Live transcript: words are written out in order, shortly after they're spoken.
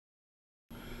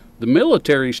The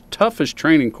military's toughest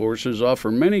training courses offer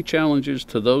many challenges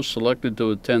to those selected to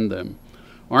attend them.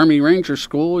 Army Ranger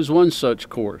School is one such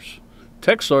course.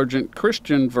 Tech Sergeant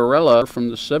Christian Varela from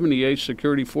the 78th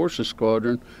Security Forces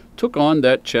Squadron took on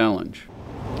that challenge.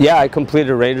 Yeah, I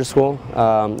completed Ranger School.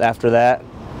 After that,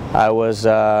 I was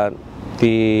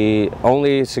the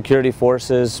only Security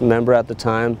Forces member at the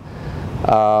time.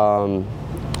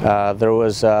 There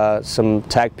was some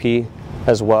TAC-P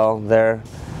as well there,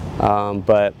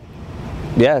 but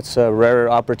yeah, it's a rare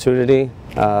opportunity.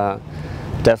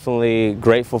 Definitely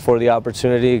grateful for the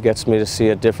opportunity. It gets me to see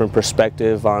a different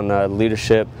perspective on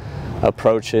leadership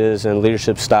approaches and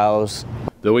leadership styles.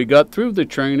 Though we got through the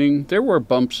training, there were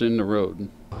bumps in the road.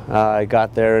 I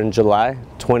got there in July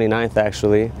 29th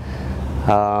actually.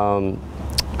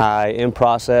 I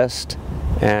in-processed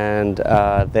and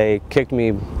they kicked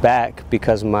me back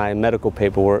because my medical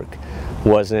paperwork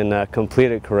wasn't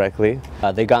completed correctly.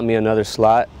 They got me another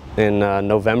slot in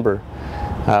November,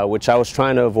 which I was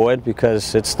trying to avoid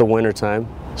because it's the winter time,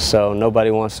 so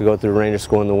nobody wants to go through Ranger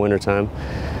School in the winter time.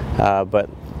 But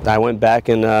I went back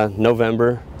in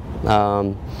November,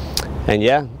 and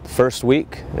yeah, first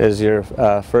week is your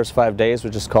first 5 days,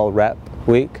 which is called RAP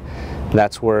week.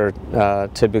 That's where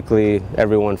typically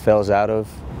everyone fails out of.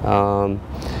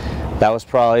 That was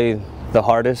probably the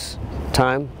hardest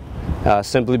time,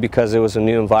 simply because it was a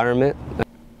new environment.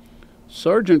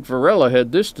 Sergeant Varela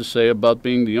had this to say about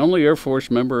being the only Air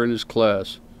Force member in his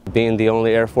class. Being the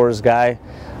only Air Force guy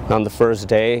on the first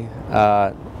day,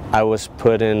 I was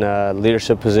put in a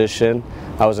leadership position.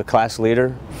 I was a class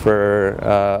leader for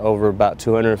over about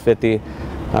 250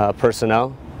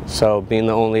 personnel. So being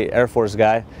the only Air Force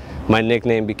guy, my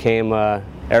nickname became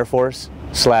Air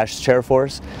Force/Chair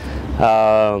Force.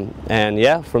 And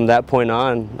yeah, from that point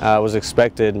on, I was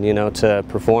expected, you know, to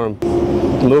perform.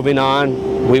 Moving on,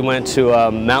 we went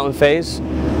to mountain phase,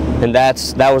 and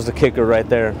that was the kicker right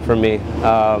there for me.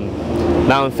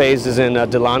 Mountain phase is in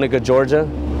Dahlonega, Georgia,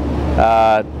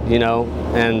 you know,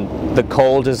 and the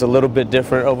cold is a little bit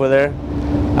different over there.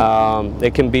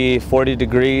 It can be 40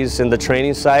 degrees in the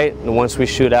training site, and once we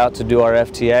shoot out to do our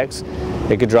FTX,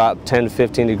 it could drop 10 to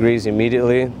 15 degrees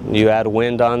immediately. You add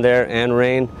wind on there and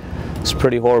rain. It's a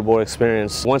pretty horrible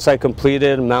experience. Once I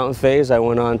completed mountain phase, I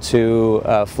went on to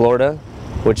Florida,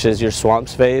 which is your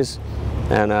swamps phase,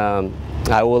 and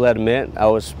I will admit I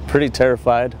was pretty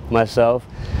terrified myself.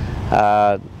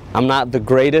 I'm not the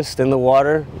greatest in the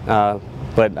water,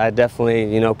 but I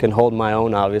definitely, you know, can hold my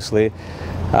own, obviously.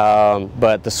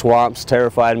 But the swamps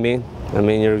terrified me. I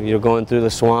mean, you're going through the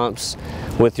swamps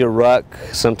with your ruck.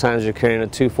 Sometimes you're carrying a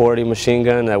 240 machine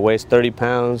gun that weighs 30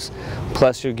 pounds,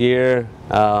 plus your gear.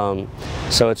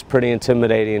 So it's pretty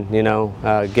intimidating, you know,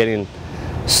 getting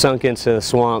sunk into the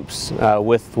swamps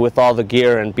with all the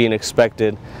gear and being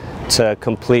expected to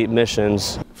complete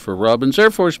missions. For Robbins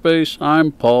Air Force Base,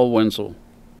 I'm Paul Wenzel.